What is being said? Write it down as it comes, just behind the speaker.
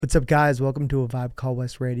What's up, guys? Welcome to A Vibe Call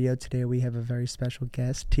West Radio. Today we have a very special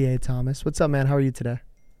guest, T.A. Thomas. What's up, man? How are you today?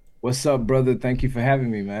 What's up, brother? Thank you for having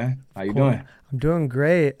me, man. How Of you course, doing? I'm doing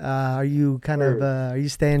great. Are you Word. are you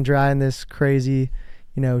staying dry in this crazy,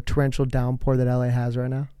 torrential downpour that LA has right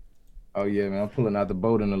now? Oh yeah, man. I'm pulling out the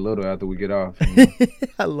boat in a little after we get off.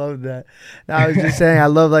 I love that. No, I was just saying, I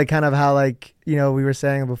love like kind of how like we were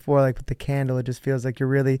saying before, like with the candle, it just feels like you're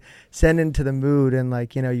really sending to the mood, and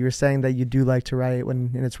like you were saying that you do like to write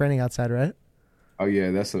when it's raining outside, right? Oh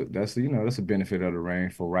yeah, that's a benefit of the rain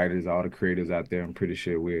for writers, all the creators out there. I'm pretty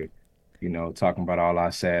sure we're talking about all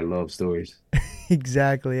our sad love stories.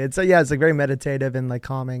 Exactly. It's like very meditative and like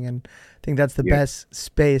calming, and I think that's the Yeah, best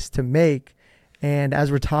space to make. And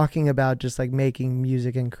as we're talking about just like making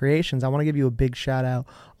music and creations, I want to give you a big shout out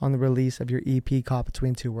on the release of your EP called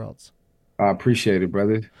Between Two Worlds. I appreciate it,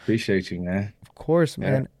 brother. Appreciate you, man. Of course,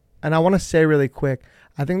 Yeah. man. And I want to say really quick,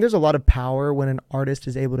 I think there's a lot of power when an artist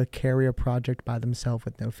is able to carry a project by themselves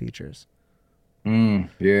with no features.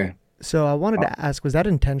 Yeah. So I wanted Uh, to ask, was that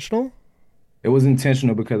intentional? It was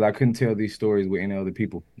intentional because I couldn't tell these stories with any other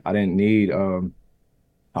people. I didn't need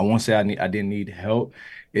I won't say I didn't need help.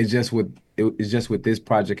 It's just with this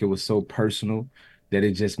project, it was so personal that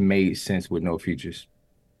it just made sense with no features.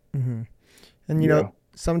 Hmm. And Yeah.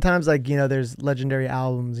 sometimes like there's legendary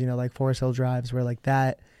albums, like Forest Hill Drives, where like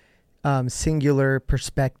that singular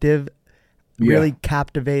perspective really Yeah.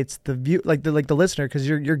 captivates the view, like the listener, because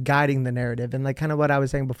you're guiding the narrative. And like kind of what I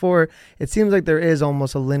was saying before, it seems like there is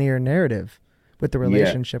almost a linear narrative with the Yeah.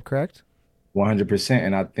 relationship, correct? 100%.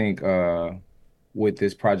 And I think with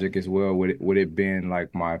this project as well, with it being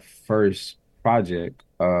like my first project,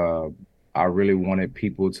 I really wanted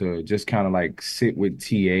people to just kind of like sit with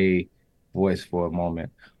TA voice for a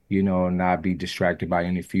moment, not be distracted by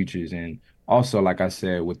any features. And also, like I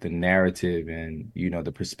said, with the narrative and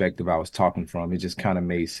the perspective I was talking from, it just kind of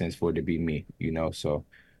made sense for it to be me. So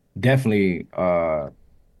definitely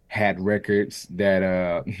had records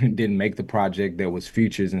that didn't make the project. There was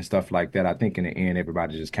features and stuff like that. I think in the end,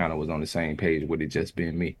 everybody just kind of was on the same page with it just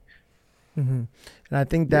being me. Hmm. And I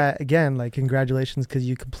think Yeah, that again, like congratulations, because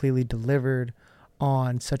you completely delivered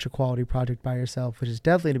on such a quality project by yourself, which is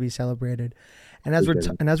definitely to be celebrated. And appreciate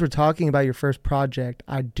it. as we're talking about your first project,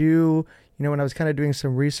 I do, when I was kind of doing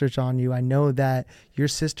some research on you, I know that your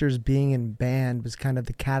sister's being in band was kind of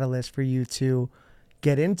the catalyst for you to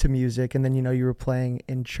get into music, and then you were playing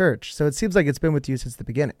in church. So it seems like it's been with you since the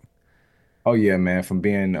beginning. Oh yeah, man. From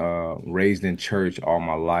being raised in church all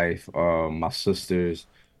my life, my sisters,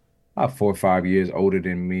 about 4 or 5 years older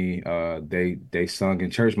than me, they sung in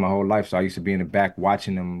church my whole life. So I used to be in the back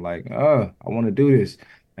watching them like, I want to do this.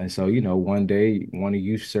 And so, one day, one of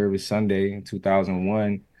youth service Sunday in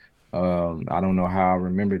 2001, I don't know how I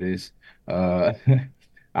remember this. Uh,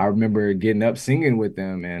 I remember getting up singing with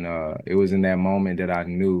them, and it was in that moment that I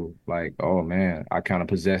knew, like, oh man, I kind of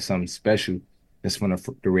possessed something special. Just from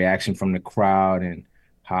the reaction from the crowd and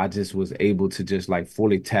how I just was able to just like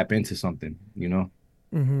fully tap into something.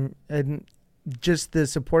 And just the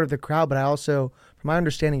support of the crowd, but I also, from my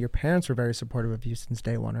understanding, your parents were very supportive of you since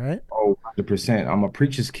day one, right? Oh, 100%. I'm a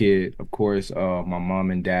preacher's kid. Of course, my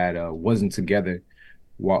mom and dad wasn't together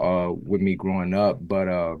with me growing up, but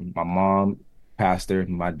my mom, pastor,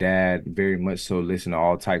 my dad, very much so listen to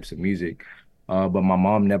all types of music. But my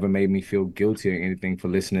mom never made me feel guilty or anything for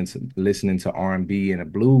listening to R&B and the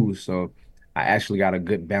blues. So I actually got a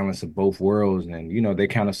good balance of both worlds, and they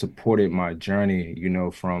kind of supported my journey.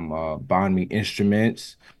 From buying me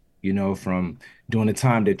instruments, from during the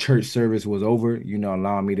time that church service was over,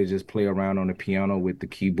 allowing me to just play around on the piano with the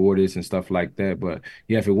keyboardists and stuff like that. But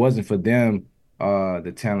yeah, if it wasn't for them,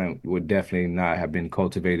 the talent would definitely not have been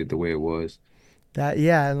cultivated the way it was. That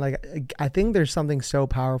yeah, and like I think there's something so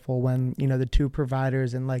powerful when the two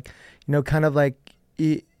providers, and like kind of like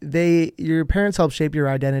they your parents help shape your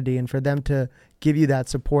identity, and for them to give you that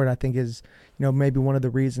support, I think is maybe one of the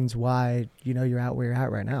reasons why you're out where you're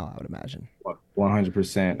at right now, I would imagine.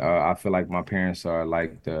 100%. I feel like my parents are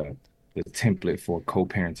like the template for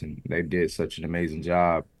co-parenting. They did such an amazing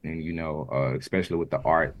job, and especially with the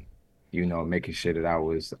art, making sure that I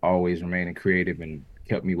was always remaining creative and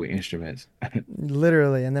kept me with instruments.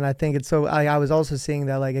 Literally. And then I think it's so I was also seeing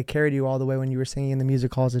that like it carried you all the way when you were singing in the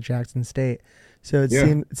music halls at Jackson State. So Yeah,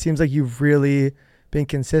 it seems like you've really been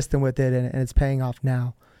consistent with it, and it's paying off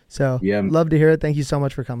now. So yeah. love to hear it. Thank you so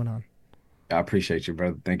much for coming on. I appreciate you,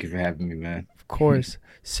 brother. Thank you for having me, man. Of course.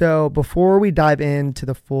 So before we dive into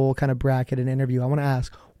the full kind of bracket and interview, I want to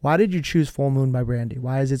ask, why did you choose Full Moon by Brandy?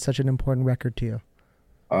 Why is it such an important record to you?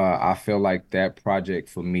 I feel like that project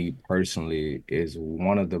for me personally is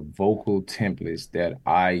one of the vocal templates that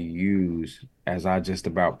I use as I just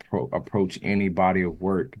about approach any body of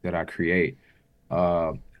work that I create.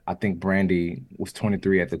 Uh, I think Brandy was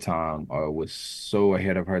 23 at the time, was so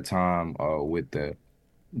ahead of her time with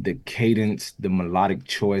the cadence, the melodic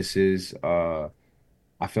choices.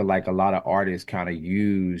 I feel like a lot of artists kind of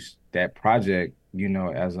use that project,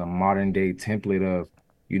 as a modern day template of,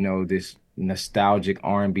 this nostalgic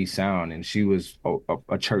R&B sound. And she was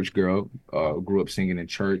a church girl, grew up singing in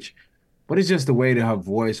church, but it's just the way that her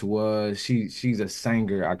voice was. She's a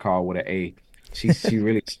singer, I call with an A. She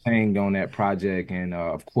really sang on that project, and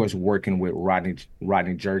of course working with Rodney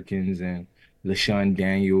Jerkins and LaShawn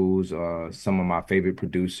Daniels, some of my favorite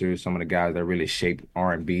producers, some of the guys that really shaped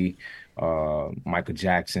R&B, Michael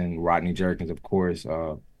Jackson, Rodney Jerkins, of course.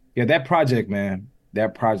 Yeah, that project, man,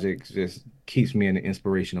 that project just keeps me in the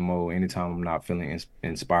inspirational mode anytime I'm not feeling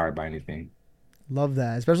inspired by anything. Love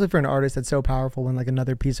that, especially for an artist that's so powerful when like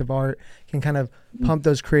another piece of art can kind of pump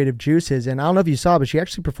those creative juices. And I don't know if you saw, but she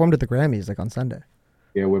actually performed at the Grammys like on Sunday.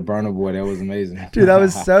 Yeah, with Burna Boy, that was amazing. Dude, that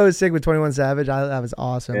was so sick with 21 Savage. That was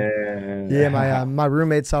awesome. Yeah, my Yeah. my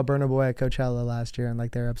roommate saw Burna Boy at Coachella last year, and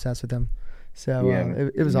like they're obsessed with him. So Yeah,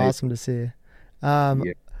 man. it was Amazing. awesome to see. Um,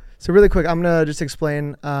 Yeah. so really quick, I'm gonna just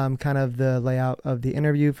explain kind of the layout of the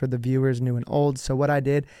interview for the viewers, new and old. So what I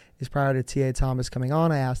did is prior to T.A. Thomas coming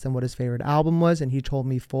on, I asked him what his favorite album was, and he told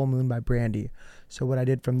me Full Moon by Brandy. So what I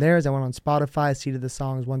did from there is I went on Spotify, seeded the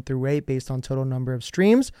songs 1 through 8 based on total number of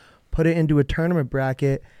streams, put it into a tournament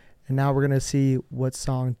bracket, and now we're gonna see what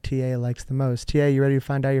song TA likes the most. TA, you ready to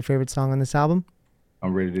find out your favorite song on this album?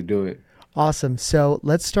 I'm ready to do it. Awesome. So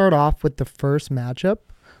let's start off with the first matchup,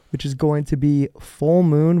 which is going to be Full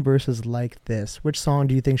Moon versus Like This. Which song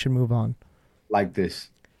do you think should move on? Like this.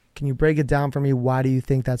 Can you break it down for me? Why do you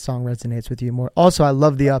think that song resonates with you more? Also, I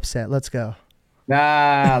love the upset. Let's go.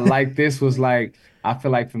 Nah, like this was like, I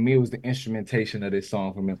feel like for me, it was the instrumentation of this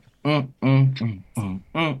song for me. Hmm.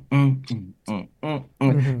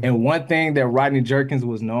 And one thing that Rodney Jerkins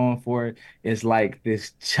was known for is like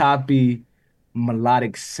this choppy,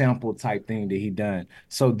 melodic sample type thing that he done.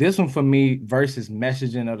 So this one for me versus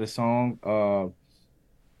messaging of the song,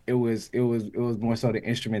 it was more so the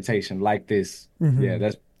instrumentation like this. Yeah, Hmm.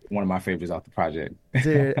 that's one of my favorites off the project.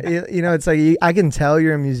 Dude, it's like I can tell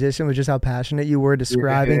you're a musician with just how passionate you were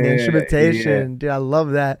describing the Yeah, yeah. instrumentation. Dude, I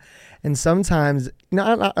love that. And sometimes,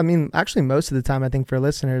 I mean, actually, most of the time, I think for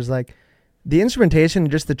listeners, like the instrumentation,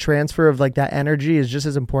 just the transfer of like that energy is just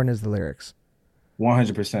as important as the lyrics.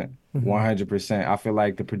 100%. Hmm. 100%. I feel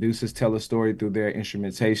like the producers tell a story through their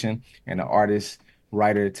instrumentation and the artist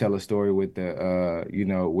writer tell a story with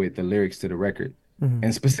with the lyrics to the record. Hmm.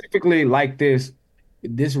 And specifically like this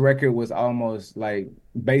record was almost like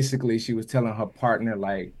basically she was telling her partner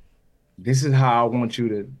like this is how I want you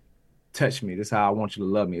to touch me. This is how I want you to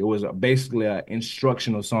love me. It was basically an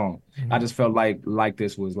instructional song. I Hmm. just felt like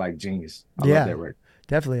this was like genius. I love Yeah, that record.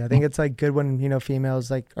 definitely. I think it's like good when females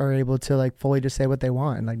like are able to like fully just say what they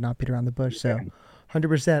want and like not beat around the bush. So,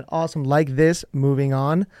 100% awesome. Like this. Moving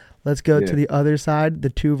on. Let's go to Yeah. the other side, the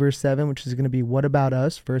 2 versus 7, which is going to be What About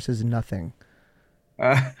Us versus Nothing.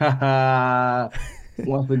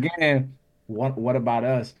 Once again, what about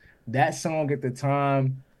us? That song at the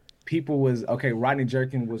time, people was okay. Rodney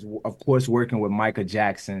Jerkins was, of course, working with Michael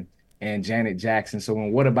Jackson and Janet Jackson. So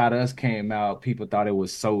when What About Us came out, people thought it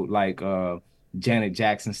was so like Janet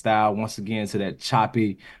Jackson style. Once again, to that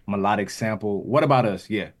choppy melodic sample. What About Us?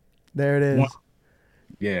 Yeah, There it one, is.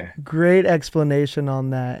 yeah, Great explanation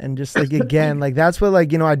on that. And just like, again, like that's what,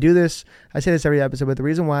 like, I do this, I say this every episode, but the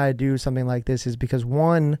reason why I do something like this is because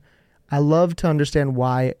one, I love to understand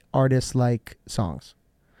why artists like songs.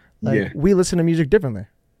 Like yeah. we listen to music differently.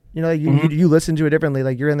 Like Mhm. you listen to it differently.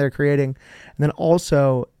 Like you're in there creating, and then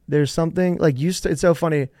also there's something like it's so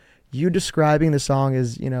funny. You describing the song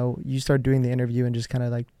is you start doing the interview and just kind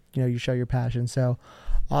of like you show your passion. So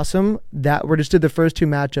awesome that we're just did the first two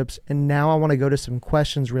matchups, and now I want to go to some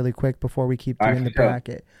questions really quick before we keep All right, doing for the sure.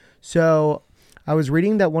 bracket. So I was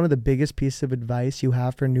reading that one of the biggest pieces of advice you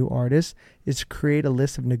have for new artists is to create a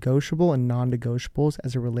list of negotiable and non-negotiables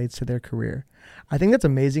as it relates to their career. I think that's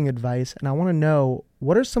amazing advice, and I want to know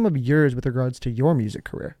what are some of yours with regards to your music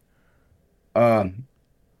career. Um,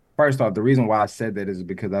 First off, the reason why I said that is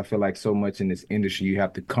because I feel like so much in this industry you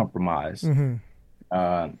have to compromise. Mm-hmm.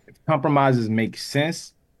 Compromises make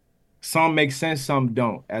sense. Some make sense, some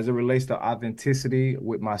don't. As it relates to authenticity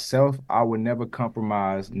with myself, I would never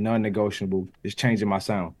compromise. Non-negotiable is changing my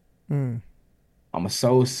sound. Mm. I'm a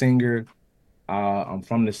soul singer. I'm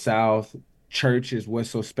from the South. Church is what's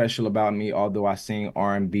so special about me, although I sing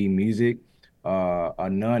R&B music. A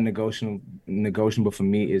non-negotiable for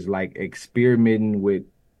me is like experimenting with,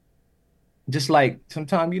 just like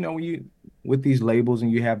sometimes, when you with these labels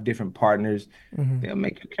and you have different partners, Hmm. they'll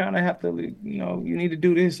make you kind of have to, you need to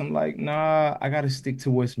do this. I'm like, nah, I got to stick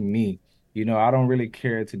to what's me. I don't really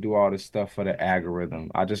care to do all this stuff for the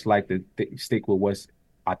algorithm. I just like to stick with what's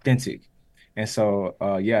authentic. And so,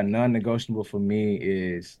 yeah, non-negotiable for me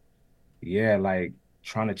is, yeah, like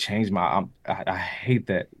trying to change I hate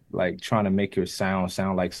that, like trying to make your sound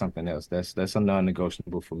like something else. That's a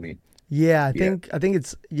non-negotiable for me. Yeah, I Yeah. think I think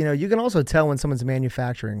it's you can also tell when someone's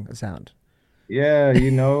manufacturing a sound. Yeah,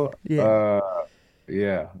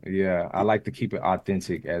 Yeah. yeah. I like to keep it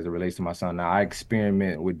authentic as it relates to my sound. Now I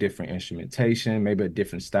experiment with different instrumentation, maybe a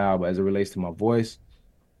different style, but as it relates to my voice,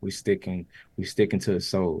 we sticking we sticking to the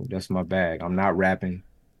soul. That's my bag. I'm not rapping.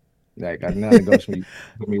 Like I'm not negotiating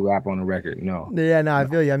with me rap on the record. No. Yeah, no, I No.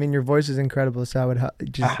 feel you. I mean, your voice is incredible, so I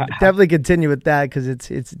would just definitely continue with that because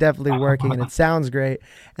it's definitely working and it sounds great.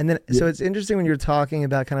 And then, Yeah, so it's interesting when you're talking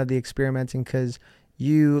about kind of the experimenting because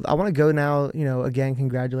I want to go now. Again,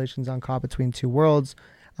 congratulations on Caught Between Two Worlds.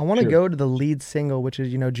 I want to sure. go to the lead single, which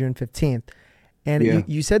is June 15th. And Yeah,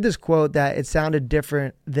 you said this quote that it sounded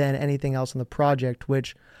different than anything else on the project,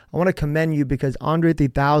 which I want to commend you because Andre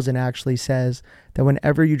 3000 actually says that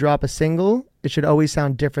whenever you drop a single, it should always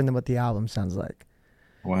sound different than what the album sounds like.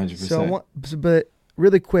 So, 100%. but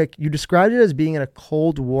really quick, you described it as being in a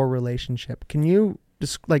Cold War relationship. Can you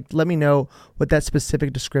just let me know what that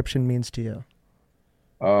specific description means to you?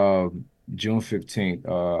 Uh, June 15th.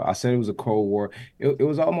 I said it was a Cold War. It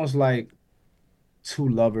was almost like two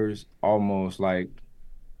lovers, almost like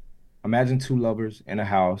imagine two lovers in a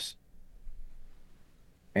house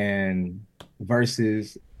and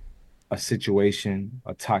versus a situation,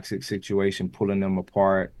 a toxic situation, pulling them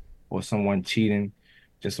apart or someone cheating.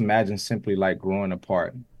 Just imagine simply like growing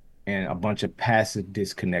apart and a bunch of passive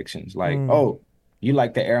disconnections. Like, Mm, oh, you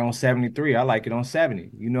like the air on 73. I like it on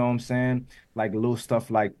 70. You know what I'm saying? Like little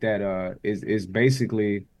stuff like that is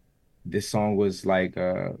basically this song was like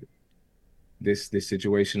this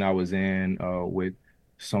situation I was in with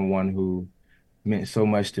someone who meant so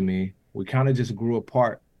much to me. We kind of just grew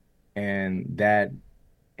apart, and that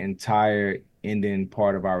entire ending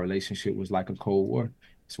part of our relationship was like a Cold War.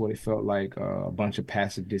 It's what it felt like, a bunch of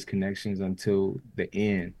passive disconnections until the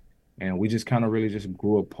end. And we just kind of really just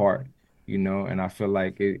grew apart, and I feel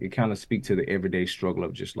like it kind of speaks to the everyday struggle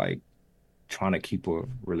of just like trying to keep a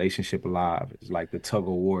relationship alive. It's like the tug of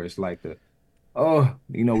war. It's like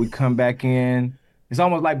we come back in. It's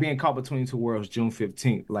almost like being caught between two worlds, June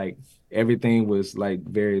 15th. Like everything was like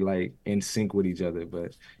very like in sync with each other.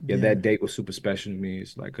 But yeah, yeah. that date was super special to me.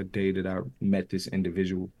 It's like a day that I met this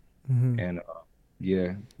individual. Hmm. And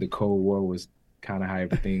yeah, the Cold War was kind of how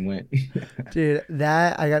everything went. Dude,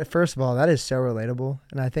 that I got. First of all, that is so relatable,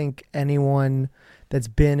 and I think anyone that's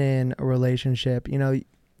been in a relationship,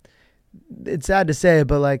 it's sad to say,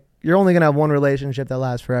 but like you're only gonna have one relationship that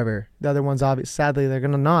lasts forever. The other ones, obviously, sadly, they're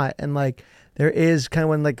gonna not. And like there is kind of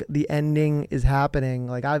when like the ending is happening.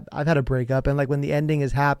 Like I've had a breakup, and like when the ending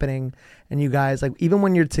is happening, and you guys like even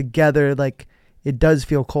when you're together, like it does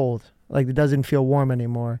feel cold. Like it doesn't feel warm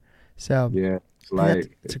anymore. So Yeah, it's and that's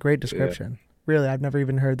like it's a great yeah. description. Really, I've never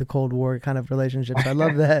even heard the Cold War kind of relationship. So I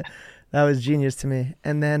love that. That was genius to me.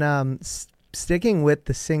 And then sticking with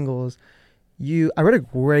the singles, I read a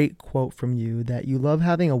great quote from you that you love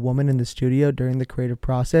having a woman in the studio during the creative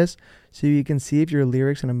process so you can see if your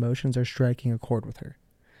lyrics and emotions are striking a chord with her.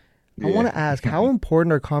 I want Yeah. to ask, how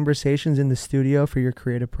important are conversations in the studio for your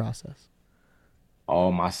creative process?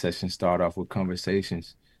 All my sessions start off with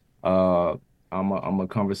conversations. Uh, I'm a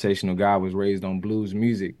conversational guy. I was raised on blues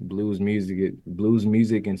music. Blues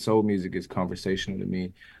music and soul music is conversational to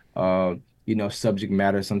me. Uh, subject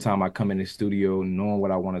matter. Sometimes I come in the studio knowing what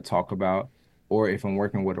I want to talk about, or if I'm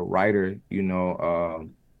working with a writer,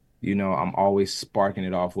 I'm always sparking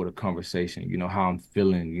it off with a conversation. How I'm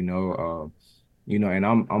feeling. And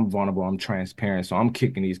I'm vulnerable. I'm transparent, so I'm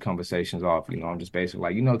kicking these conversations off. I'm just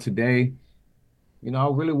basically like, today. I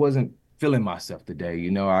really wasn't feeling myself today.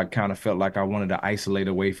 I kind of felt like I wanted to isolate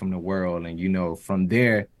away from the world. And, from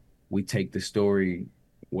there, we take the story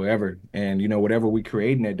wherever. And, whatever we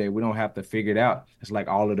create in that day, we don't have to figure it out. It's like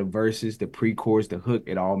all of the verses, the pre-chorus, the hook,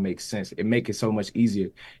 it all makes sense. It makes it so much easier.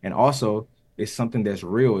 And also, it's something that's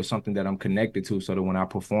real. It's something that I'm connected to. So that when I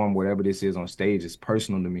perform whatever this is on stage, it's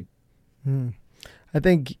personal to me. Hmm. I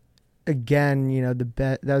think again,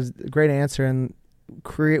 that was a great answer. And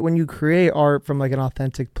when you create art from like an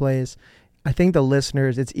authentic place, I think the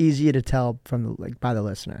listeners, it's easy to tell from like by the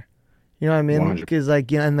listener. You know what I mean? 100. Because like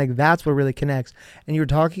and like that's what really connects. And you were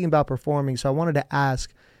talking about performing, so I wanted to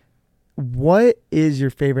ask, what is your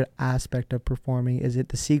favorite aspect of performing? Is it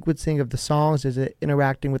the sequencing of the songs? Is it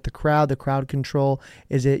interacting with the crowd control?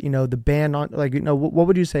 Is it, the band on, like, what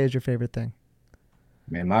would you say is your favorite thing?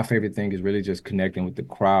 Man, my favorite thing is really just connecting with the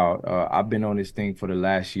crowd. I've been on this thing for the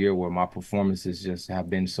last year where my performances just have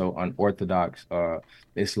been so unorthodox.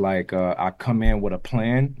 It's like I come in with a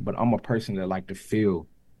plan, but I'm a person that like to feel.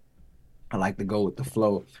 I like to go with the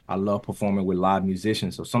flow. I love performing with live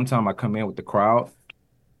musicians. So sometimes I come in with the crowd.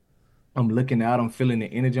 I'm looking out, I'm feeling the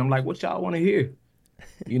energy. I'm like, what y'all want to hear?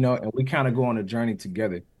 And we kind of go on a journey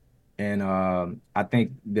together. And I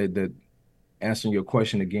think the answering your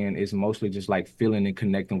question again is mostly just like feeling and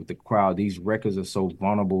connecting with the crowd. These records are so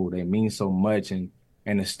vulnerable, they mean so much, and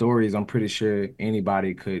the stories, I'm pretty sure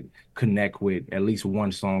anybody could connect with at least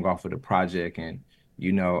one song off of the project. And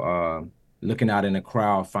you know, uh, looking out in the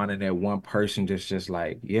crowd, finding that one person just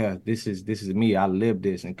like, yeah, this is me. I live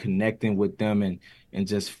this, and connecting with them, and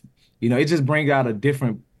just it just brings out a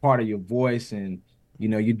different part of your voice, and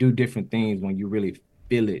you do different things when you really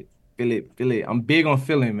feel it. Feel it, feel it. I'm big on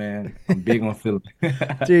feeling, man. I'm big on feeling.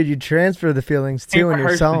 Dude, you transfer the feelings Can't too in your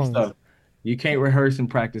rehearse this songs. stuff. You can't rehearse and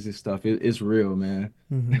practice this stuff. It's real, man.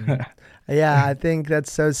 hmm Yeah, I think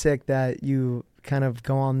that's so sick that you kind of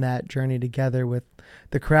go on that journey together with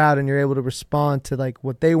the crowd and you're able to respond to like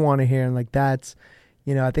what they want to hear. And like that's,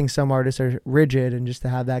 I think some artists are rigid and just to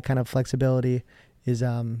have that kind of flexibility is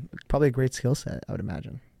probably a great skill set, I would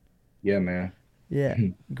imagine. Yeah, man. Yeah.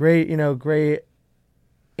 Great, great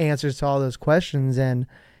answers to all those questions. And,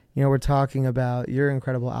 we're talking about your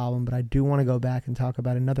incredible album, but I do want to go back and talk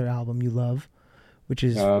about another album you love, which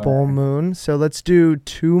is Full Uh, Moon. So let's do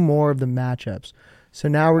two more of the matchups. So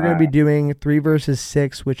now we're going to be uh, doing 3 versus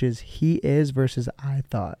 6, which is He Is versus I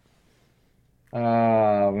Thought.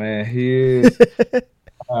 oh man, he is.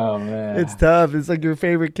 Oh It's man. tough. It's like your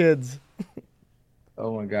favorite kids.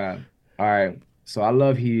 Oh my God. All right. So I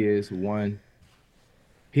love He Is one.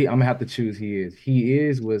 I'm gonna have to choose He Is. He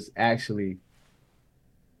Is was actually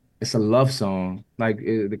it's a love song. Like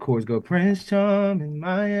the chords go, Prince Charming,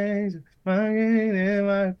 my angel, my king and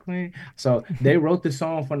my queen. So they wrote the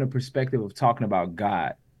song from the perspective of talking about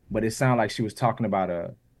God, but it sounded like she was talking about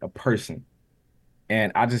a person.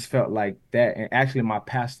 And I just felt like that. And actually, my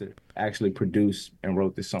pastor actually produced and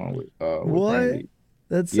wrote the song with What? GRANDVIEW.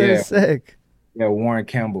 That's so Yeah, sick. yeah, Warren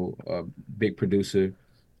Campbell, big producer.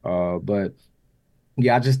 But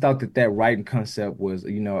yeah, I just thought that writing concept was,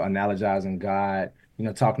 analogizing God,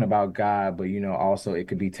 talking about God, but also it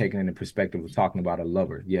could be taken in the perspective of talking about a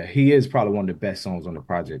lover. Yeah, he is probably one of the best songs on the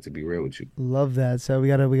project, to be real with you. Love that. So we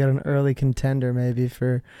got an early contender maybe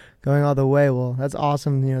for going all the way. Well, that's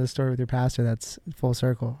awesome. The story with your pastor. That's full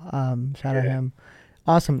circle. Shout out Yeah. him.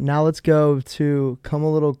 Awesome. Now let's go to Come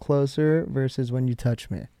a Little Closer versus When You Touch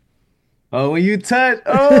Me. Oh, when you touch,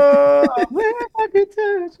 oh, when I can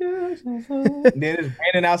touch you. Then it's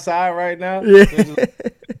raining outside right now. Yeah. So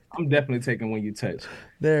I'm definitely taking when you touch.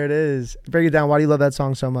 There it is. Break it down. Why do you love that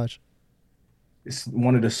song so much? It's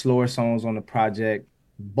one of the slower songs on the project.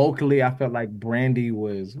 Vocally, I felt like Brandy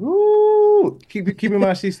was woo. Keep in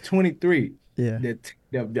mind she's 23. Yeah.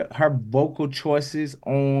 Her vocal choices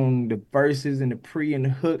on the verses and the pre and the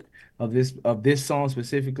hook of this song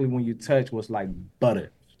specifically when you touch was like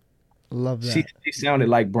butter. Love She, that. she sounded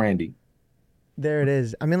like Brandy. There it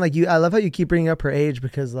is. I mean, like I love how you keep bringing up her age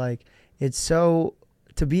because like it's so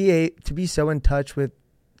to be so in touch with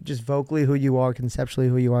just vocally who you are, conceptually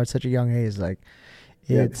who you are at such a young age. Like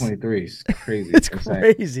Yeah, it's 23 is crazy. it's Insane.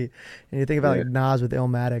 crazy. And you think about Yeah. like Nas with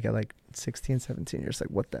Illmatic at like 16, 17. You're just like,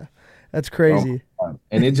 what the? That's Oh crazy. my God.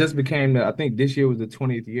 And it just became I think this year was the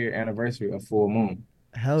 20th year anniversary of Full Moon.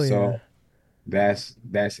 Hell yeah. So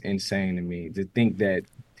that's insane to me to think that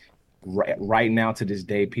right now to this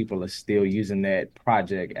day people are still using that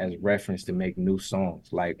project as reference to make new songs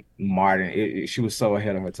like Martin. She was so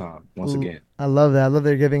ahead of her time once again. I love that. I love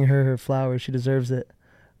they're giving her her flowers. She deserves it.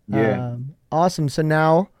 Yeah. Awesome. So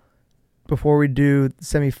now, before we do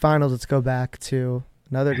semifinals, let's go back to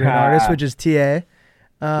another great artist, which is TA.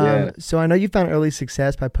 Yeah. So I know you found early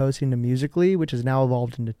success by posting to Musically, which has now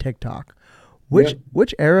evolved into TikTok. Which Yep.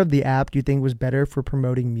 which era of the app do you think was better for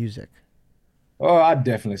promoting music? Oh, I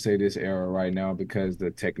definitely say this era right now because the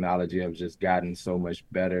technology has just gotten so much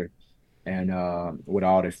better. And with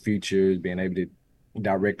all the features, being able to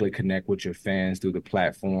directly connect with your fans through the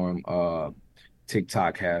platform,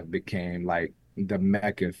 TikTok have became like the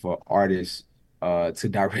mecca for artists to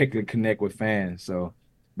directly connect with fans. So,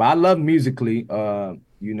 but I love musically,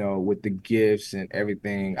 with the gifts and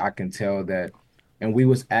everything. I can tell that, and we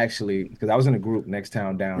was actually because I was in a group next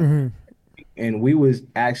town down, hmm and we was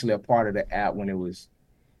actually a part of the app when it was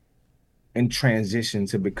in transition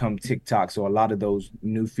to become TikTok. So a lot of those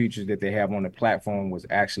new features that they have on the platform was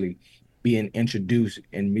actually being introduced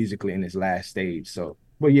and musically in its last stage. So,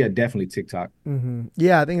 but yeah, definitely TikTok.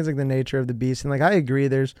 Yeah, I think it's like the nature of the beast, and like I agree.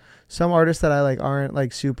 There's some artists that I like aren't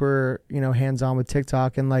like super, hands on with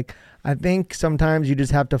TikTok, and like I think sometimes you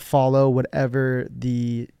just have to follow whatever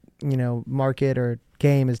the market or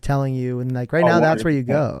game is telling you, and like right Oh, now that's where you 100%.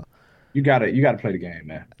 go. You gotta play the game,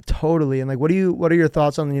 man. Totally. And like, what are your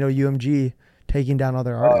thoughts on UMG taking down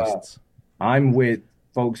other Uh, artists? I'm with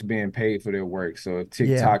folks being paid for their work. So if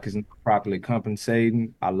Yeah. TikTok is not properly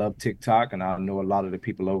compensating, I love TikTok and I know a lot of the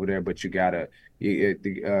people over there, but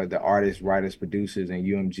the artists, writers, producers, and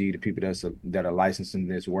UMG, the people that are licensing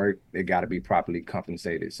this work, they got to be properly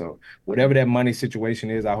compensated. So whatever that money situation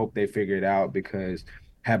is, I hope they figure it out because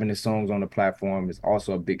having the songs on the platform is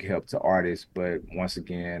also a big help to artists. But once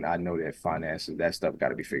again, I know that finances, that stuff got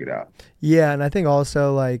to be figured out. Yeah. And I think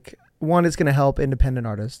also like one, it's going to help independent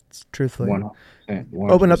artists, truthfully, 100%,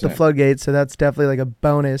 open up the 100%. floodgates. So that's definitely like a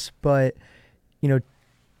bonus. But, you know,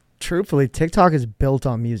 truthfully, TikTok is built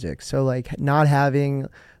on music. So like not having, like,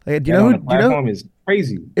 That on the do you know, platform is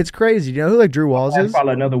crazy. it's crazy. Do you know who like Drew Walls Last is?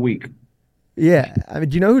 probably another week. Yeah. I mean,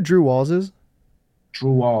 do you know who Drew Walls is?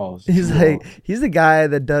 Drew Walls, He's Drew like Walls. he's the guy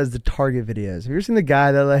that does the Target videos. Have you ever seen the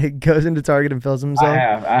guy that like goes into Target and films himself?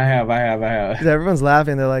 I 'Cause everyone's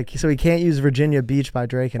laughing. They're like, so he can't use Virginia Beach by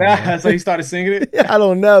Drake anymore. have. So he started singing it. I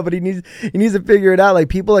don't know, but he needs to figure it out. Like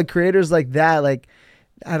people like creators like that, like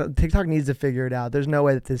I don't TikTok needs to figure it out. There's no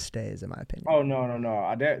way that this stays, in my opinion. Oh no, no,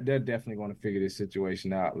 no. They're definitely going to figure this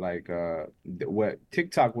situation out. Like what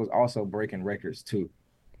TikTok was also breaking records too.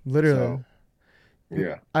 Literally. So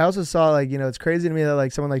yeah, I also saw like, it's crazy to me that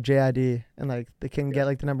like someone like JID and like they can yeah. get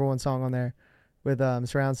like the number one song on there with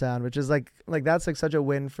surround sound, which is like that's like such a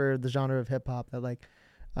win for the genre of hip hop that like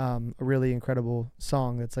a really incredible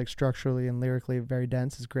song that's like structurally and lyrically very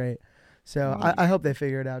dense is great. So I 100%. hope they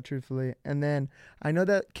figure it out truthfully. And then I know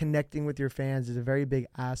that connecting with your fans is a very big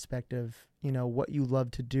aspect of, what you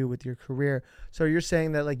love to do with your career. So you're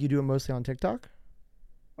saying that like you do it mostly on TikTok?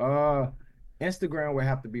 Uh, Instagram would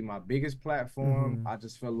have to be my biggest platform. Mm-hmm. I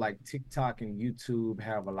just feel like TikTok and YouTube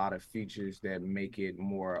have a lot of features that make it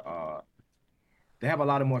more they have a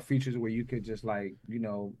lot of more features where you could just like,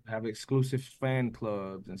 have exclusive fan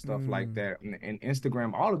clubs and stuff like Mm. that. And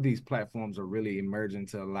Instagram, all of these platforms are really emerging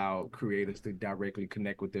to allow creators to directly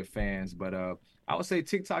connect with their fans. But I would say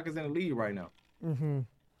TikTok is in the lead right now. Mm-hmm.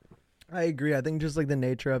 I agree. I think just like the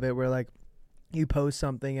nature of it, where like you post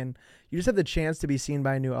something and you just have the chance to be seen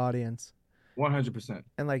by a new audience. 100%.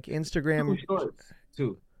 And like Instagram, YouTube Shorts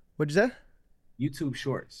too. what'd you say? YouTube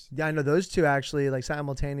Shorts. Yeah, I know those two actually like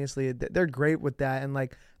simultaneously. They're great with that, and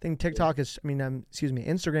like I think Yeah. TikTok is. I mean, excuse me,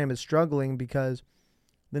 Instagram is struggling because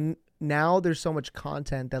now there's so much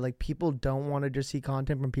content that like people don't want to just see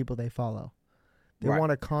content from people they follow. They Right. want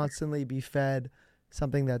to constantly be fed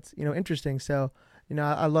something that's interesting. So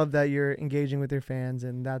I love that you're engaging with your fans,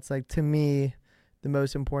 and that's like to me the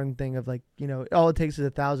most important thing of like all it takes is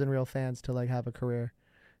 1,000 real fans to like have a career,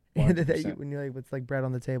 and that you 100%. when you're like with like bread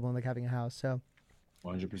on the table and like having a house. So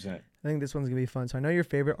 100%. I think this one's gonna be fun. So I know your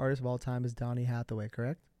favorite artist of all time is Donny Hathaway,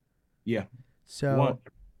 correct? Yeah. So One.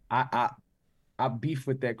 I I beef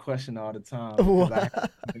with that question all the time because I have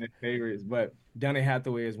many favorites, but Donny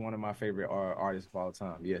Hathaway is one of my favorite artists of all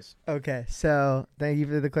time. Yes. okay, so thank you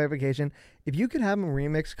for the clarification. If you could have him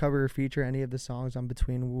remix, cover, or feature any of the songs on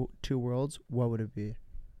Between Two Worlds, what would it be?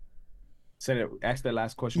 Say that. Ask that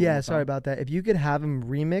last question one Yeah, more sorry time. about that. If you could have him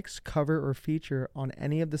remix, cover, or feature on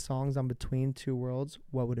any of the songs on Between Two Worlds,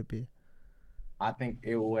 what would it be? I think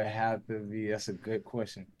it would have to be. That's a good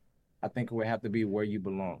question. I think it would have to be Where You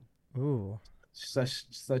Belong. Ooh.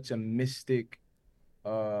 Such a mystic,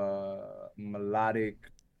 melodic,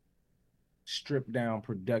 stripped down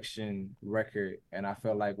production record, and I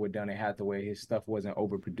felt like with Donny Hathaway, his stuff wasn't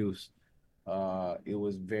overproduced. It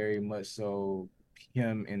was very much so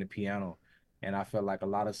him and the piano. And I felt like a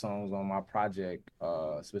lot of songs on my project,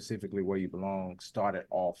 specifically Where You Belong, started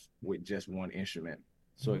off with just one instrument.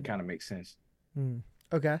 So it Mm. kind of makes sense. Mm.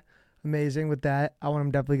 Okay. Amazing with that.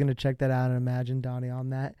 I'm definitely gonna check that out and imagine Donnie on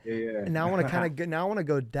that. Yeah. And now I want to kind of now I want to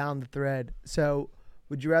go down the thread. So,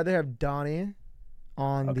 would you rather have Donnie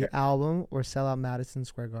on Okay. the album or sell out Madison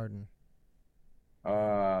Square Garden?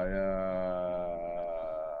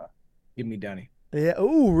 Give me Donny. Yeah.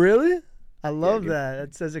 Oh, really? I Yeah, love give that.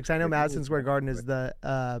 That says because I know yeah, give Madison me Square Garden Donny. is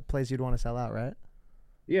the place you'd want to sell out, right?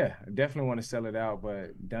 Yeah, I definitely want to sell it out,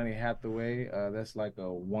 but Donny Hathaway, that's like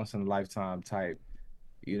a once in a lifetime type,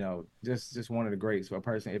 just one of the greats. For a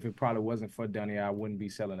person, if it probably wasn't for Donny, I wouldn't be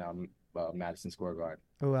selling out Madison Square Garden.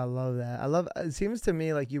 Oh, I love that. I love. It seems to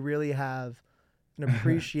me like you really have an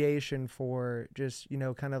appreciation for just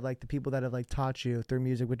kind of like the people that have like taught you through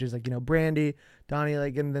music, which is like Brandy, Donnie,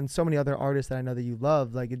 like, and then so many other artists that I know that you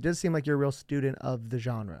love. Like, it does seem like you're a real student of the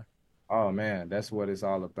genre. Oh man, that's what it's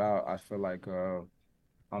all about. I feel like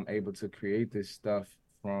I'm able to create this stuff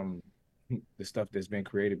from the stuff that's been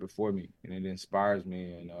created before me, and it inspires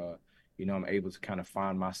me. And I'm able to kind of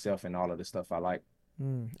find myself in all of the stuff I like.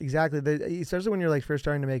 Exactly. Especially when you're like first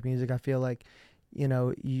starting to make music, I feel like, you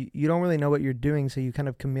don't really know what you're doing. So you kind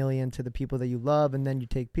of chameleon to the people that you love. And then you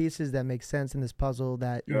take pieces that make sense in this puzzle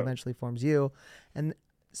that, Yeah. eventually forms you. And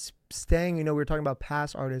staying, we were talking about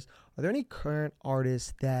past artists. Are there any current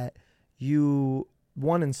artists that you,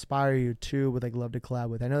 one, inspire you, two, would like love to collab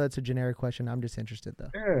with? I know that's a generic question. I'm just interested though.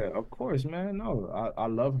 Yeah, of course, man. No, I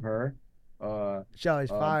love her. Uh,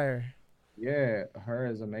 Shelly's uh, fire. yeah, her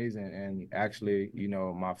is amazing. And actually,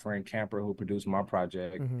 my friend Camper, who produced my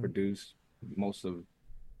project, Hmm. produced most of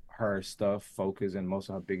her stuff, Focus, and most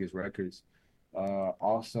of her biggest records.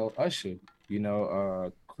 Also Usher,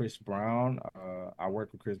 Chris Brown. I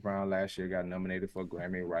worked with Chris Brown last year, got nominated for a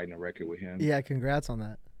Grammy writing a record with him. Yeah, congrats on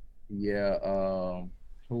that. Yeah,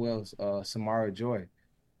 who else? Samara Joy,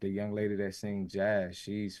 the young lady that sings jazz.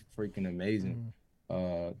 She's freaking amazing.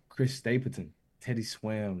 Mm. Chris Stapleton, Teddy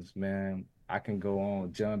Swims, man. I can go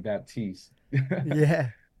on. John Baptiste. Yeah.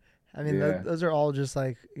 I mean, Yeah, those are all just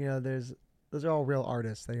like those are all real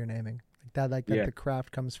artists that you're naming. Like that, yeah, the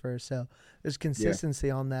craft comes first. So there's yeah. consistency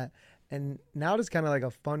on that. And now it's kind of like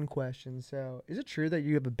a fun question. So is it true that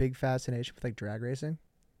you have a big fascination with like drag racing?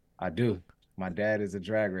 I do. My dad is a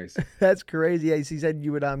drag racer. That's crazy. Yeah, he said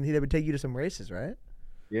you would he would take you to some races, right?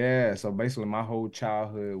 Yeah, so basically my whole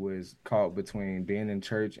childhood was caught between being in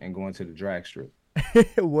church and going to the drag strip.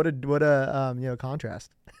 What a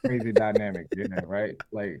contrast. Crazy dynamic, right?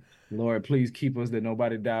 Like, Lord, please keep us that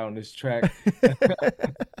nobody die on this track.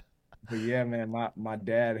 But yeah, man, my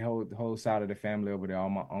dad, whole side of the family over there, all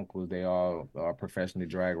my uncles, they all are professionally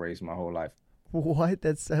drag raced my whole life. What?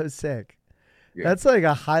 That's so sick. Yeah. That's like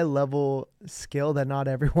a high level skill that not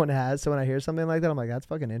everyone has. So when I hear something like that, I'm like, that's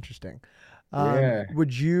fucking interesting. Yeah.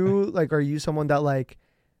 Would you like? Are you someone that like,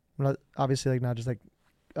 obviously like not just like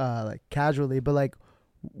casually, but like,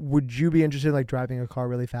 would you be interested in like driving a car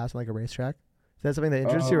really fast on like a racetrack? Is that something that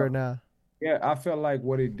interests you Uh, or no? yeah, I felt like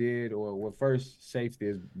what it did, or well, first, safety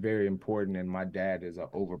is very important, and my dad is an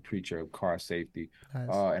over preacher of car safety. Nice.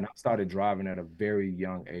 And I started driving at a very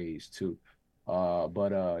young age too.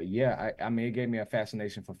 But yeah, I mean, it gave me a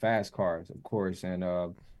fascination for fast cars, of course, and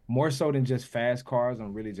more so than just fast cars,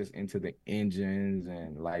 I'm really just into the engines,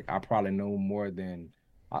 and like I probably know more than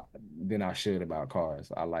I should about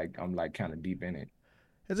cars. I'm like kind of deep in it.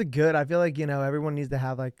 It's a good. I feel like everyone needs to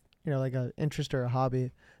have like like a interest or a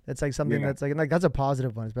hobby that's like something Yeah, that's like that's a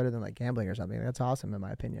positive one. It's better than like gambling or something. That's awesome in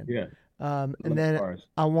my opinion. yeah, And love then cars.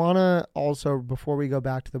 I want to also, before we go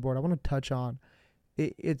back to the board, I want to touch on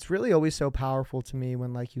it's really always so powerful to me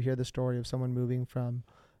when like you hear the story of someone moving from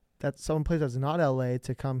that some place that's not LA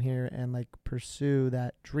to come here and like pursue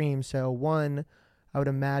that dream. So one, I would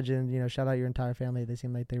imagine, shout out your entire family. They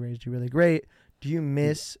seem like they raised you really great. Do you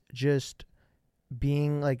miss just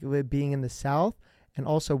being in the South? And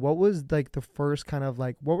also, what was like the first kind of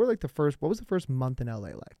like what was the first month in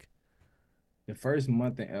LA like? The first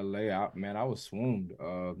month in LA, man, I was swooned.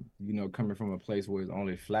 Coming from a place where it's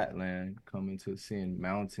only flatland, coming to seeing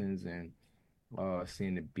mountains and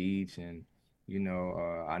seeing the beach, and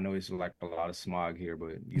I know it's like a lot of smog here,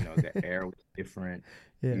 but the air was different.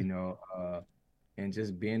 Yeah. You know, and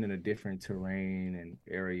just being in a different terrain and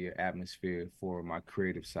area atmosphere for my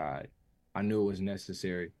creative side. I knew it was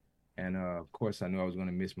necessary. And of course I knew I was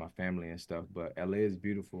gonna miss my family and stuff, but LA is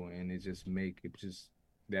beautiful and it just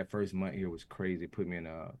that first month here was crazy. It put me in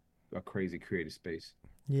a crazy creative space.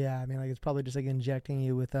 Yeah, I mean, like it's probably just like injecting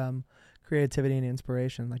you with creativity and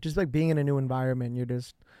inspiration. Like just like being in a new environment, you're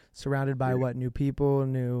just surrounded by Yeah, what new people,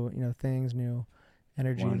 new things, new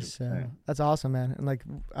energies. So 100%. that's awesome, man. And like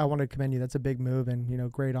I want to commend you. That's a big move,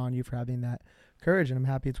 and great on you for having that courage. And I'm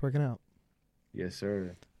happy it's working out. Yes,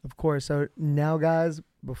 sir. Of course. So now, guys,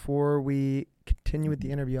 before we continue with the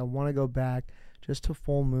interview, I want to go back just to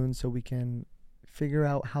full moon so we can figure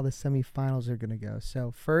out how the semifinals are going to go.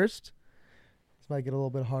 So first, this might get a little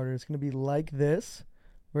bit harder. It's going to be like this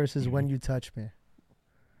versus when you touch me.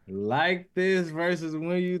 Like this versus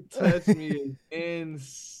when you touch me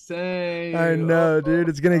is I insane. know, dude.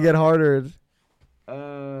 It's going to get harder.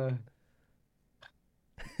 Uh,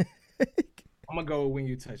 I'm gonna go with when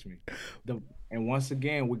you touch me. The and once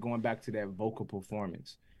again, we're going back to that vocal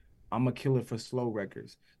performance. I'm a killer for slow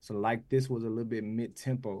records. So like this was a little bit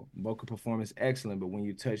mid-tempo. Vocal performance excellent, but when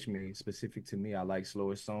you touch me, specific to me, I like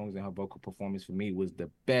slower songs, and her vocal performance for me was the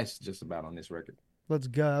best just about on this record. Let's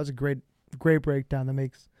go. That was a great breakdown. That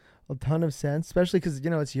makes a ton of sense, especially because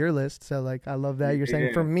it's your list. So like, I love that. You're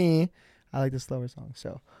saying for Yeah, me, I like the slower song.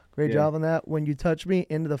 So great yeah. job on that. When you touch me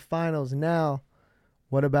into the finals. Now,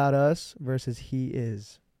 what about us versus he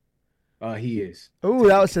is? He is. Oh, Take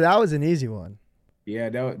the cake. that was an easy one. Yeah,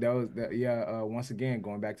 yeah. Once again,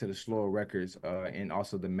 going back to the slower records, and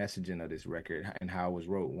also the messaging of this record and how it was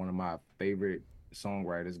wrote. One of my favorite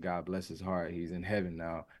songwriters, God bless his heart, he's in heaven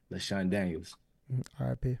now, LaShawn Daniels.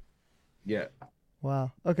 R.I.P. Yeah,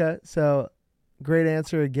 Wow. Okay. So great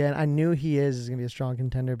answer again. I knew he is going to be a strong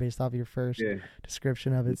contender based off of your first yeah,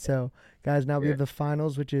 description of it. So, guys, now we yeah. have the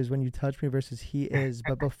finals, which is when you touch me versus he is.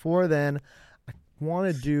 But before then, I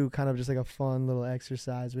want to do kind of just like a fun little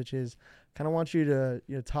exercise, which is kind of want you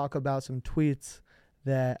to talk about some tweets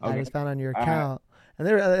that I Okay. just found on your All right. account. And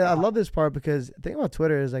I Uh, love this part because the thing about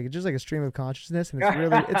Twitter is like it's just like a stream of consciousness, and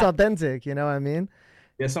it's authentic. You know what I mean?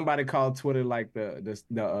 Yeah, somebody called Twitter like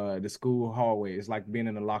the school hallway. It's like being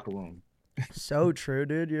in the locker room. So true,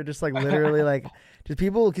 dude. You're just like literally like just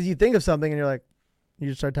people because you think of something and you're like you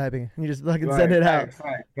just start typing and you just fucking send Right, it out. facts,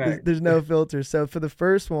 facts, There's facts. no filter. So for the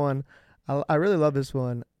first one, I really love this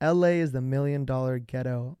one. L.A. is the $1 million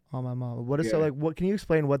ghetto on my mom. What is so Yeah. like? What can you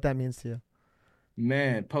explain what that means to you?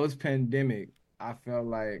 Man, post-pandemic, I feel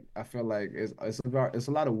like it's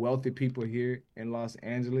a lot of wealthy people here in Los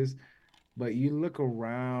Angeles, but you look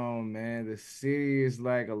around, man, the city is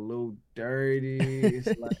like a little dirty. It's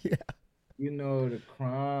like, Yeah, the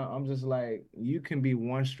crime. I'm just like, you can be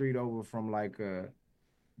one street over from like a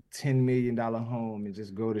 $10 million home and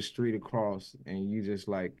just go the street across and you just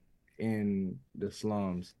like in the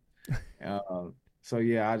slums. So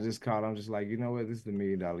yeah, I'm just like, you know what? This is the $1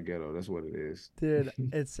 million ghetto. That's what it is. dude.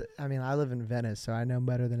 It's. I mean, I live in Venice, so I know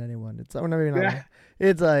better than anyone. It's. I'm not even not like.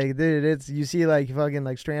 It's like, dude. It's you see like fucking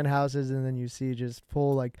like strand houses, and then you see just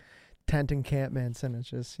full like tent encampments, and it's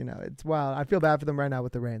just it's wild. I feel bad for them right now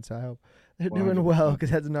with the rain, so I hope they're doing well 100%.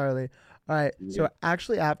 because that's gnarly. All right, Yeah. so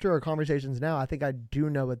actually after our conversations now, I think I do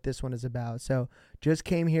know what this one is about. So just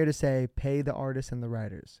came here to say, pay the artists and the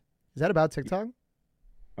writers. Is that about TikTok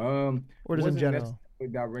or just in Wasn't general?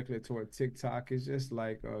 necessarily directly toward TikTok. It's just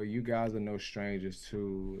like you guys are no strangers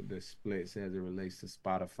to the splits as it relates to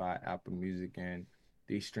Spotify, Apple Music, and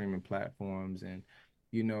these streaming platforms. And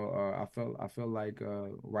I feel like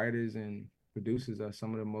writers and producers are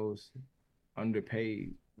some of the most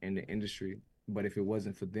underpaid in the industry. But if it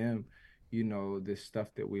wasn't for them, this stuff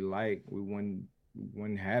that we like, we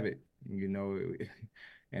wouldn't have it.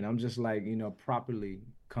 And I'm just like, properly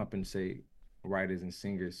compensate writers and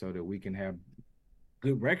singers so that we can have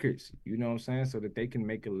good records, you know what I'm saying? So that they can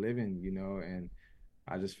make a living, and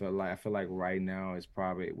I feel like right now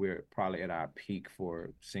we're probably at our peak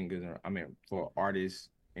for singers, or I mean for artists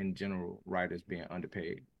in general, writers being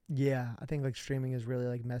underpaid. Yeah, I think like streaming has really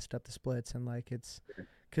like messed up the splits and like it's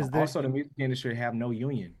because they're Also, the music industry have no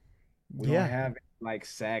union. We don't yeah. have like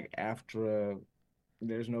SAG-AFTRA.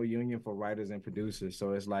 There's no union for writers and producers.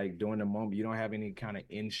 So it's like during the moment, you don't have any kind of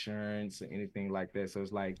insurance or anything like that. So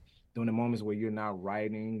it's like during the moments where you're not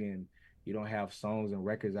writing and you don't have songs and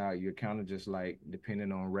records out, you're kind of just like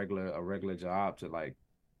depending on a regular job to like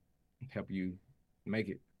help you make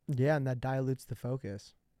it. Yeah, and that dilutes the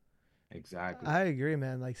focus. Exactly. I agree,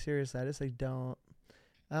 man. Like seriously, I just like don't.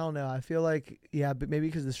 I don't know. I feel like yeah, but maybe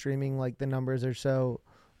because the streaming like the numbers are so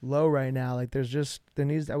low right now. Like there's just there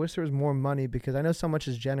needs. I wish there was more money because I know so much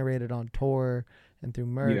is generated on tour and through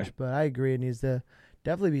Yeah. merch. But I agree, it needs to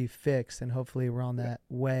definitely be fixed, and hopefully we're on that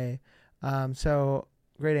way. So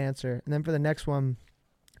great answer. And then for the next one,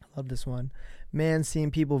 I love this one. Man,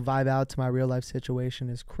 seeing people vibe out to my real life situation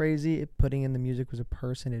is crazy. If putting in the music was a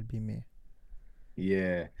person, it'd be me.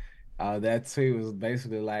 Yeah. That too was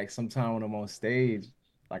basically like sometime when I'm on stage,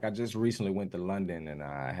 like I just recently went to London and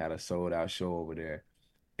I had a sold out show over there.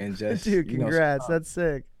 And just, Dude, congrats. That's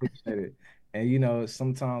sick. appreciate it. And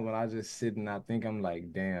sometimes when I just sit and I think I'm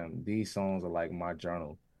like, damn, these songs are like my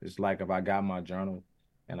journal. It's like if I got my journal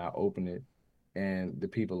and I open it and the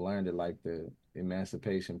people learned it, like the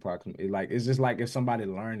Emancipation Proclamation, it's just like if somebody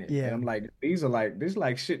learned it. And Yeah. I'm like, this is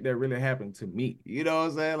like shit that really happened to me. You know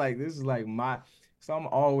what I'm saying? Like this is like so I'm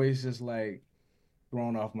always just like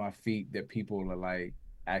thrown off my feet that people are like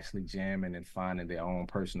actually jamming and finding their own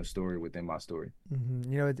personal story within my story.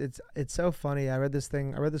 It's so funny. I read this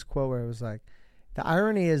thing. I read this quote where it was like, the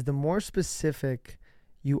irony is the more specific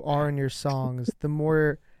you are in your songs, the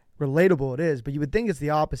more relatable it is. But you would think it's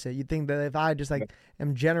the opposite. You'd think that if I just like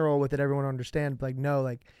am general with it, everyone would understand. But like no,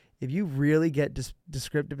 like if you really get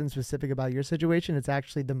descriptive and specific about your situation, it's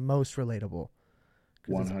actually the most relatable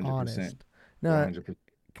because it's 100%. honest. No, 100%.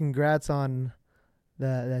 congrats on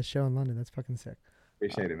that show in London. That's fucking sick.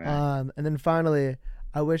 Appreciate it, man. And then finally,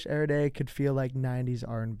 I wish every day could feel like '90s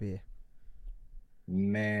R&B.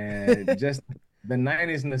 Man, just the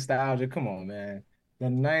 90s nostalgia. Come on, man. The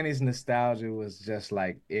 90s nostalgia was just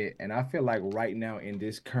like it. And I feel like right now in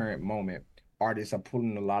this current moment, artists are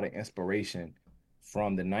pulling a lot of inspiration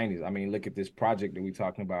from the 90s. I mean, look at this project that we're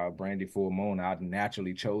talking about, Brandy Full Moon. I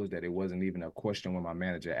naturally chose that. It wasn't even a question when my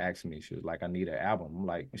manager asked me. She was like, I need an album. I'm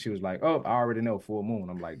like, she was like, oh, I already know Full Moon.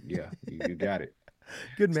 I'm like, yeah, you got it.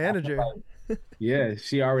 Good So I feel manager. like yeah,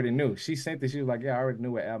 she already knew. She sent it. She was like, "Yeah, I already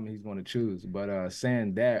knew what album he's going to choose." But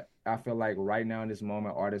saying that, I feel like right now in this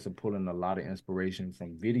moment, artists are pulling a lot of inspiration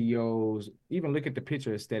from videos. Even look at the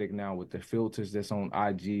picture aesthetic now with the filters that's on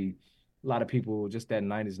IG. A lot of people just that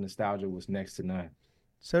 '90s nostalgia was next to none.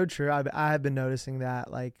 So true. I have been noticing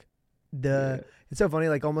that like the Yeah, it's so funny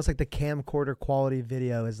like almost like the camcorder quality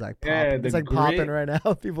video is like pop. yeah, It's the like popping grit. right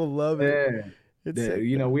now. People love it. Yeah, It's sick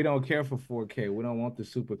we though. don't care for 4K. We don't want the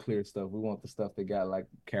super clear stuff. We want the stuff that got like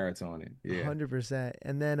carrots on it. Yeah. 100%.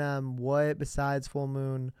 And then what besides Full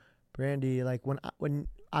Moon, Brandy, like when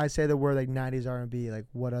I say the word like '90s R&B, like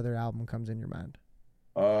what other album comes in your mind?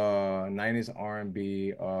 90s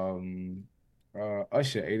R&B,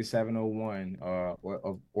 Usher 8701,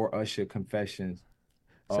 or Usher Confessions.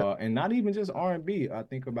 So, And not even just R&B. I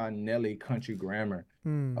think about Nelly Country Grammar.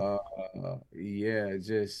 mm, Yeah,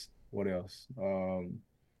 just what else?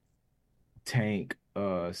 Tank,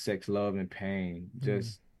 Sex, Love, and Pain. mm,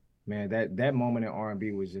 Just man, that moment in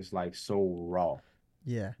R&B was just like so raw.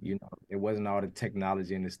 yeah. You know, it wasn't all the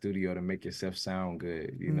technology in the studio to make yourself sound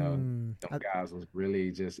good. You know, them guys was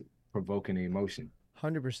really just provoking the emotion.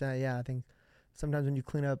 100%. Yeah, I think sometimes when you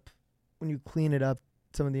clean it up,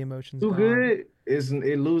 some of the emotions Too gone. good,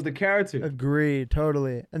 it lose the character Agree,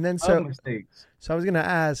 totally. And then of mistakes. so I was gonna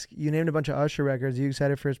ask, you named a bunch of Usher records. Are you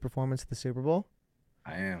excited for his performance at the Super Bowl?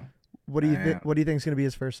 I am. What do I you think? am. What do you think is gonna be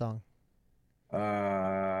his first song?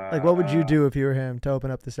 Like, what would you Uh, do if you were him to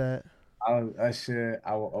open up the set? I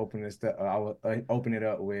will open this stuff. I will open it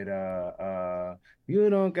up with you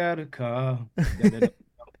don't gotta call.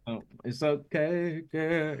 It's okay,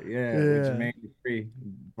 girl. Yeah, with Yeah, Jermaine Dupri, L-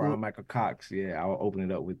 Brian Michael Cox. Yeah, I will open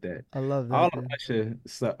it up with that. I love All that, of dude. Usher,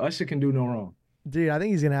 so Usher can do no wrong. Dude, I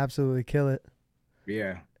think he's gonna absolutely kill it.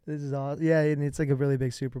 Yeah. This is awesome. Yeah, and it's like a really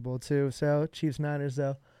big Super Bowl too. So Chiefs Niners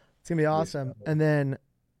though, it's gonna be Yes, awesome. And then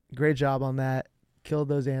great job on that. Killed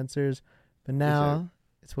those answers. But appreciate it. now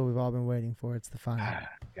it's what we've all been waiting for. It's the final.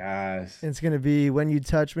 Guys, It's gonna be When You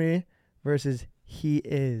Touch Me versus He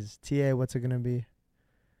Is. TA, what's it gonna be?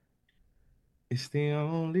 it's the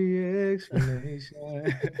only explanation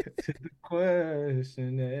to the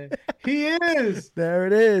question that he is. There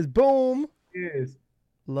it is. Boom. He is.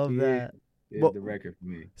 Love He that. is Well, the record for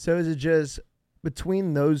me. so is it just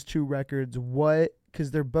between those two records? What?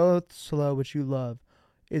 Because they're both slow, which you love.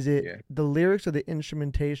 Is it Yeah. the lyrics or the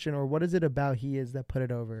instrumentation, or what is it about He Is that put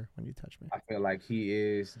it over When You Touch Me? I feel like he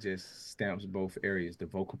is just stamps both areas, the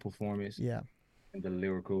vocal performance Yeah. and the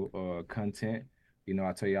lyrical content. You know,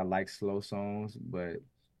 I tell you I like slow songs, but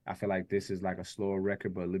I feel like this is like a slower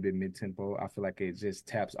record, but a little bit mid-tempo. I feel like it just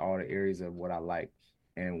taps all the areas of what I like.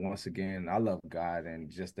 And once again, I love God, and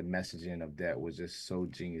just the messaging of that was just so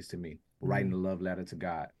genius to me. Writing Mm, a love letter to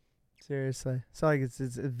God. seriously. So like it's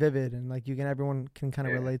vivid and like everyone can kind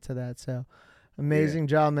of Yeah, relate to that. So yeah. amazing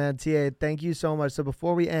job, man. TA, thank you so much. So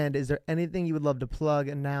before we end, is there anything you would love to plug,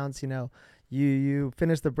 announce? You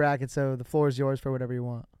finished the bracket, so the floor is yours for whatever you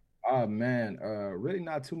want. Oh man, really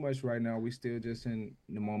not too much right now. We still just in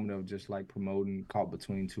the moment of just like promoting Caught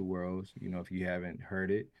Between Two Worlds. You know, if you haven't heard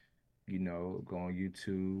it, go on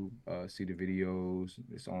YouTube, see the videos.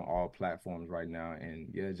 It's on all platforms right now. And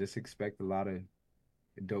yeah, just expect a lot of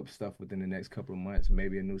dope stuff within the next couple of months.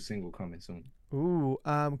 Maybe a new single coming soon. Ooh,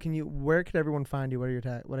 where could everyone find you? What are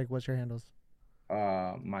your what's your handles?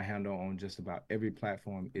 My handle on just about every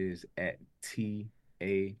platform is at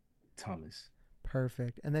T.A. Thomas.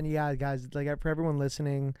 Perfect. And then yeah, guys, like for everyone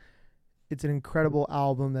listening, it's an incredible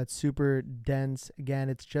album that's super dense. Again,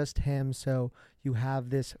 it's just him, so you have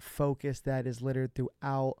this focus that is littered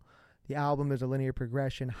throughout the album. There's a linear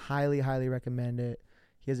progression. Highly, highly recommend it.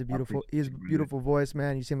 I appreciate He has a you, brother. beautiful voice,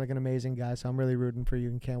 man. You seem like an amazing guy, so I'm really rooting for you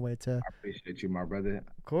and can't wait to. I appreciate you, my brother.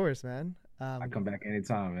 Of course, man. I come back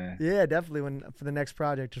anytime, man. Yeah, definitely. When for the next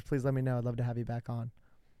project, just please let me know. I'd love to have you back on.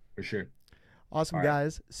 For sure. Awesome, All right.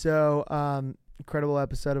 guys. So, incredible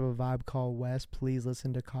episode of A Vibe Called West. Please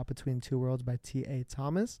listen to Caught Between Two Worlds by T.A.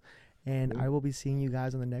 Thomas. And Yeah. I will be seeing you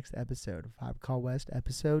guys on the next episode of Five Call West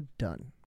episode done.